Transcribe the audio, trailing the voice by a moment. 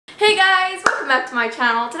back to my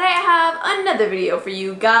channel. Today I have another video for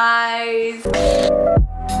you guys.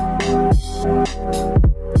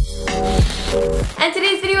 And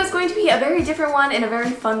today's video is going to be a very different one and a very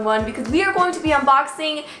fun one because we are going to be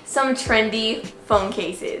unboxing some trendy phone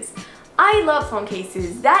cases. I love phone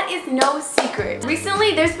cases, that is no secret.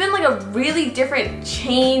 Recently, there's been like a really different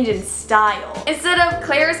change in style. Instead of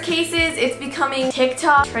Claire's cases, it's becoming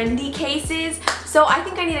TikTok trendy cases. So I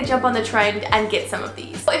think I need to jump on the trend and get some of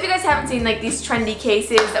these. If you guys haven't seen like these trendy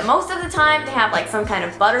cases, most of the time they have like some kind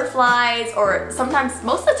of butterflies, or sometimes,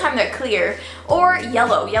 most of the time they're clear, or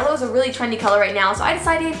yellow. Yellow is a really trendy color right now, so I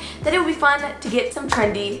decided that it would be fun to get some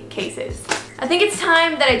trendy cases. I think it's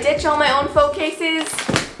time that I ditch all my own phone cases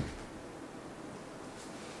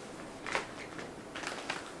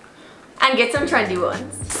and get some trendy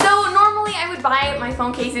ones. So normally I would buy my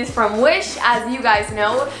phone cases from Wish, as you guys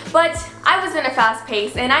know, but I was in a fast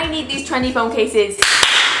pace and I need these trendy phone cases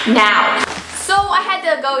now. So I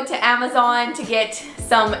had to go to Amazon to get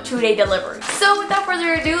some 2-day delivery. So without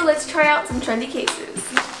further ado, let's try out some trendy cases.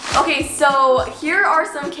 Okay, so here are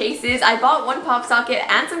some cases. I bought one pop socket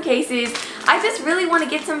and some cases. I just really want to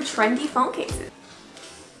get some trendy phone cases.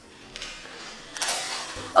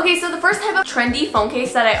 Okay, so the first type of trendy phone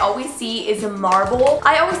case that I always see is a marble.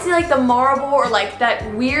 I always see like the marble or like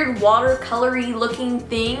that weird watercolory looking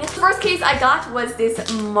thing. The first case I got was this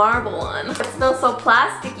marble one. It smells so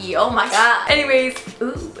plasticky, oh my god. Anyways,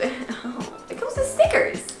 ooh, oh, it comes with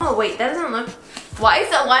stickers. Oh wait, that doesn't look, why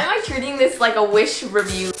am I treating this like a Wish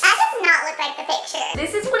review? That does not look like the picture.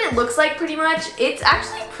 This is what it looks like pretty much. It's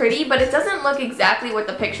actually pretty, but it doesn't look exactly what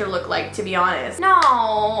the picture looked like, to be honest.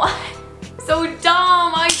 No. So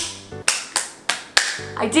dumb,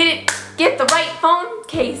 I didn't get the right phone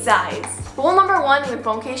case size. Rule number one with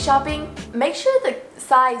phone case shopping, make sure the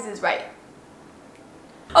size is right.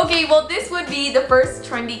 Okay, well this would be the first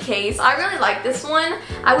trendy case. I really like this one.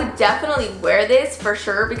 I would definitely wear this for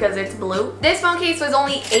sure because it's blue. This phone case was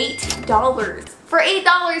only $8. For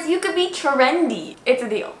 $8, you could be trendy. It's a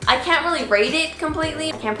deal. I can't really rate it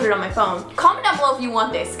completely. I can't put it on my phone. Comment down below if you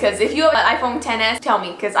want this, because if you have an iPhone XS, tell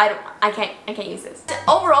me, because I can't use this.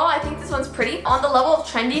 Overall, I think this one's pretty. On the level of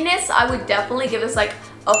trendiness, I would definitely give this like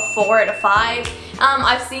a 4 out of 5.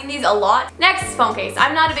 I've seen these a lot. Next phone case.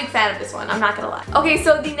 I'm not a big fan of this one, I'm not gonna lie. Okay,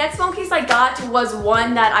 so the next phone case I got was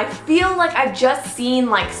one that I feel like I've just seen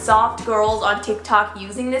like soft girls on TikTok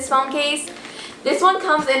using this phone case. This one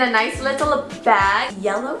comes in a nice little bag.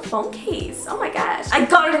 Yellow phone case. Oh my gosh. I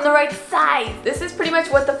got it in the right size. This is pretty much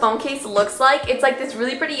what the phone case looks like. It's like this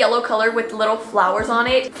really pretty yellow color with little flowers on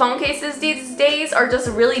it. Phone cases these days are just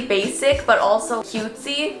really basic but also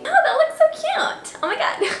cutesy. Oh, that looks so cute. Oh my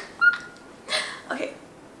god. Okay.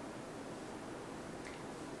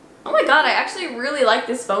 Oh my god, I actually really like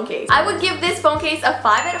this phone case. I would give this phone case a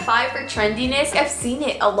 5 out of 5 for trendiness. I've seen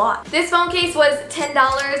it a lot. This phone case was $10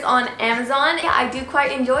 on Amazon. Yeah, I do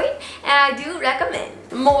quite enjoy it and I do recommend.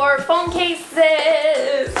 More phone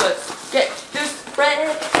cases. Let's get this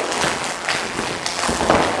bread.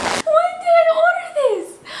 Why did I order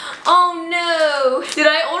this? Oh no. Did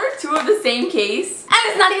I order 2 of the same case? And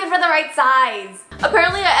it's not even for the right size.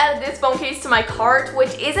 Apparently I added this phone case to my cart,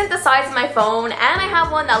 which isn't the size of my phone, and I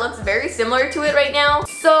have one that looks very similar to it right now.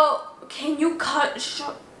 So, can you cut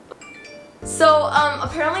short? So,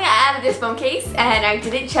 apparently I added this phone case and I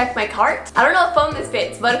didn't check my cart. I don't know if phone this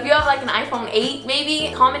fits, but if you have like an iPhone 8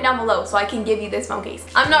 maybe, comment down below so I can give you this phone case.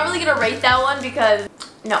 I'm not really gonna rate that one because,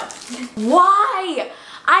 no. Why?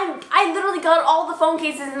 I literally got all the phone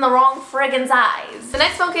cases in the wrong friggin' size. The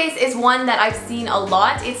next phone case is one that I've seen a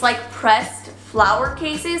lot. It's like pressed flower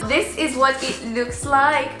cases. This is what it looks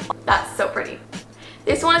like. That's so pretty.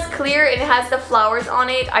 This one is clear and it has the flowers on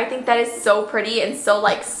it. I think that is so pretty and so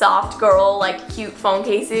like soft girl, like cute phone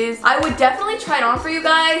cases. I would definitely try it on for you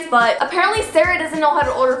guys, but apparently Sarah doesn't know how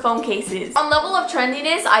to order phone cases. On level of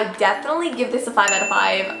trendiness, I definitely give this a 5 out of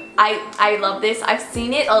 5. I love this. I've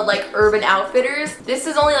seen it on like Urban Outfitters. This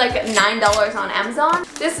is only like $9 on Amazon.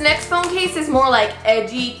 This next phone case is more like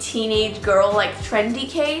edgy teenage girl, like trendy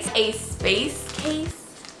case. A space case.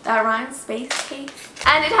 That rhymes, space case.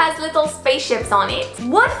 And it has little spaceships on it.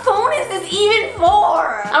 What phone is this even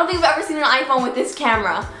for? I don't think I've ever seen an iPhone with this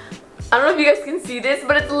camera. I don't know if you guys can see this,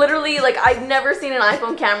 but it's literally like I've never seen an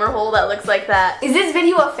iPhone camera hole that looks like that. Is this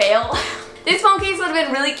video a fail? This phone case would have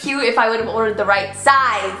been really cute if I would have ordered the right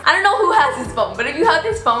size. I don't know who has this phone, but if you have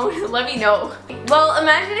this phone, let me know. Well,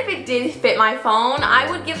 imagine if it did fit my phone. I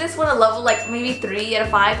would give this one a level like maybe 3 out of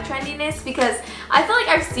 5 trendiness, because I feel like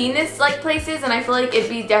I've seen this like places and I feel like it'd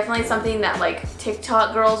be definitely something that like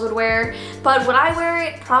TikTok girls would wear. But would I wear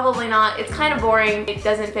it? Probably not. It's kind of boring. It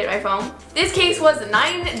doesn't fit my phone. This case was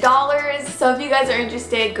 $9, so if you guys are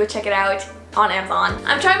interested, go check it out on Amazon.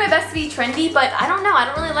 I'm trying my best to be trendy, but I don't know. I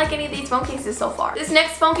don't really like any of these phone cases so far. This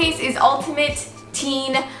next phone case is Ultimate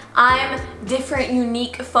Teen I'm Different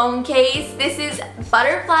Unique phone case. This is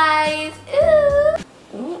butterflies.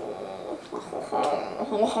 Ooh.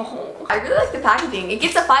 I really like the packaging. It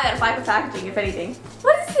gets a 5 out of 5 for packaging, if anything.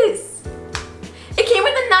 What is this? It came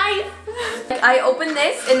with a knife. Like, I opened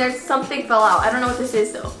this and there's something fell out. I don't know what this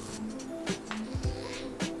is though.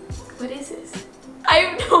 What is this? I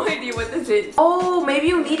have no idea what this is. Oh, maybe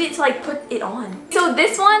you need it to like put it on. So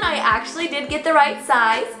this one, I actually did get the right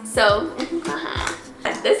size. So,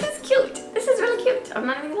 this is cute. This is really cute. I'm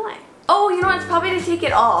not even gonna lie. Oh, you know what? It's probably to take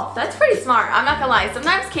it off. That's pretty smart. I'm not gonna lie.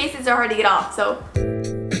 Sometimes cases are hard to get off, so.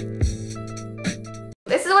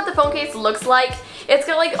 This is what the phone case looks like. It's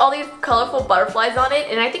got like all these colorful butterflies on it,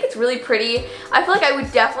 and I think it's really pretty. I feel like I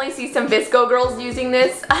would definitely see some Vsco girls using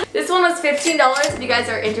this. This one was $15 if you guys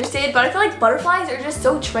are interested, but I feel like butterflies are just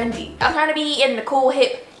so trendy. I'm trying to be in the cool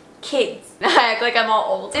hip kids. I act like I'm all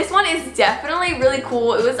old. This one is definitely really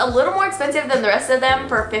cool. It was a little more expensive than the rest of them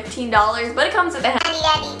for $15, but it comes with a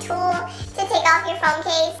handy tool to take off your phone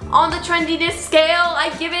case. On the trendiness scale, I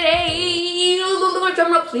give it a,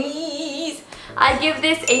 drum roll please. I give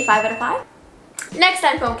this a 5 out of 5. Next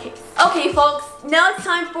iPhone case. Okay folks, now it's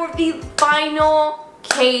time for the final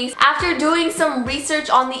case. After doing some research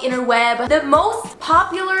on the interweb, the most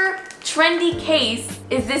popular trendy case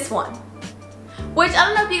is this one. Which I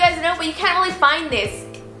don't know if you guys know, but you can't really find this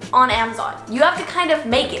on Amazon. You have to kind of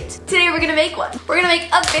make it. Today we're gonna make one. We're gonna make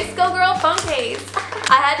a Vsco girl phone case.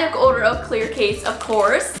 I had to order a clear case, of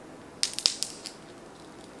course.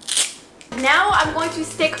 Now I'm going to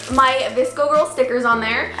stick my Vsco girl stickers on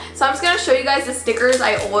there. So I'm just gonna show you guys the stickers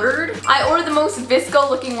I ordered. I ordered the most Vsco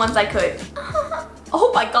looking ones I could.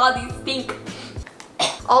 Oh my god, these stink.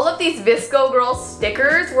 All of these Vsco girl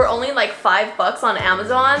stickers were only like $5 on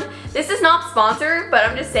Amazon. This is not sponsored, but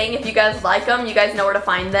I'm just saying if you guys like them, you guys know where to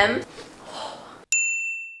find them.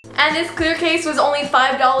 And this clear case was only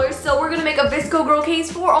 $5, so we're gonna make a Vsco girl case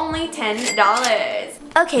for only $10.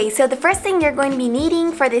 Okay, so the first thing you're going to be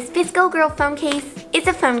needing for this Vsco girl phone case is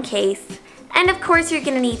a phone case. And of course you're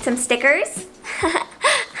gonna need some stickers.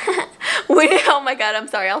 Oh my god, I'm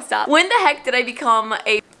sorry, I'll stop. When the heck did I become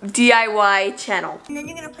a DIY channel? And then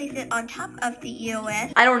you're gonna place it on top of the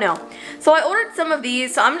EOS. I don't know. So I ordered some of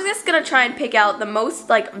these, so I'm just gonna try and pick out the most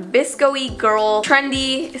like Vsco-y girl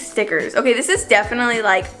trendy stickers. Okay, this is definitely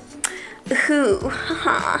like, ooh,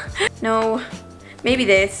 no, maybe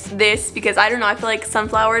this, because I don't know, I feel like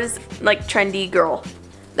sunflowers, like trendy girl.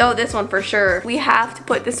 Oh, this one for sure. We have to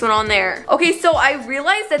put this one on there. Okay, so I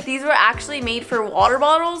realized that these were actually made for water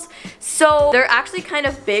bottles, so they're actually kind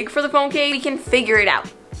of big for the phone case. We can figure it out.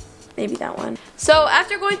 Maybe that one. So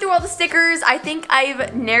after going through all the stickers, I think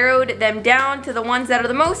I've narrowed them down to the ones that are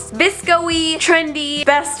the most Vsco-y, trendy,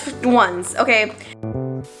 best ones. Okay.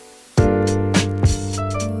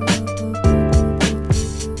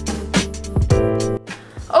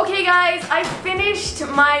 Okay guys, I finished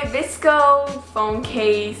my Vsco phone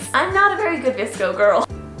case. I'm not a very good Vsco girl.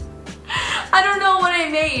 I don't know what I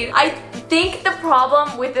made. I think the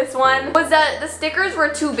problem with this one was that the stickers were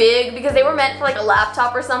too big because they were meant for like a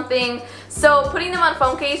laptop or something. So putting them on a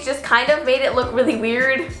phone case just kind of made it look really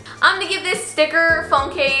weird. I'm gonna give this sticker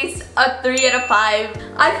phone case a 3 out of 5.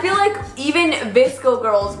 I feel like even Vsco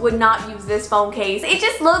girls would not use this phone case. It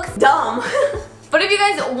just looks dumb. But if you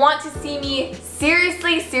guys want to see me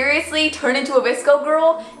seriously turn into a Vsco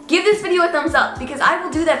girl, give this video a thumbs up because I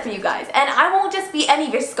will do that for you guys. And I won't just be any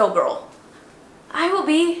Vsco girl. I will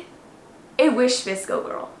be a wish Vsco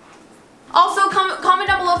girl. Also, comment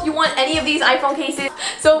down below if you want any of these iPhone cases.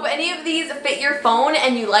 So if any of these fit your phone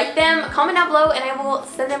and you like them, comment down below and I will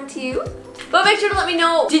send them to you. But make sure to let me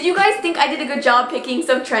know, did you guys think I did a good job picking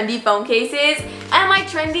some trendy phone cases? Am I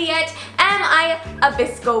trendy yet? Am I a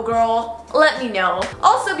Vsco girl? Let me know.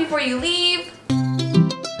 Also, before you leave,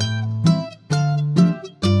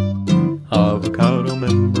 Avocado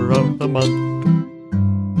Member of the Month.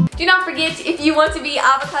 Do not forget, if you want to be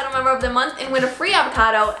Avocado Member of the Month and win a free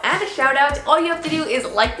avocado and a shout out, all you have to do is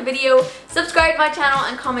like the video, subscribe to my channel,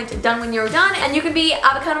 and comment done when you're done, and you can be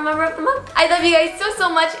Avocado Member of the Month. I love you guys so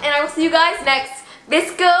much, and I will see you guys next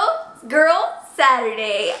Vsco Girl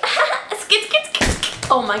Saturday. Skit, skit, skit.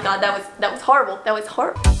 Oh my god, that was horrible. That was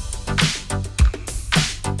horrible.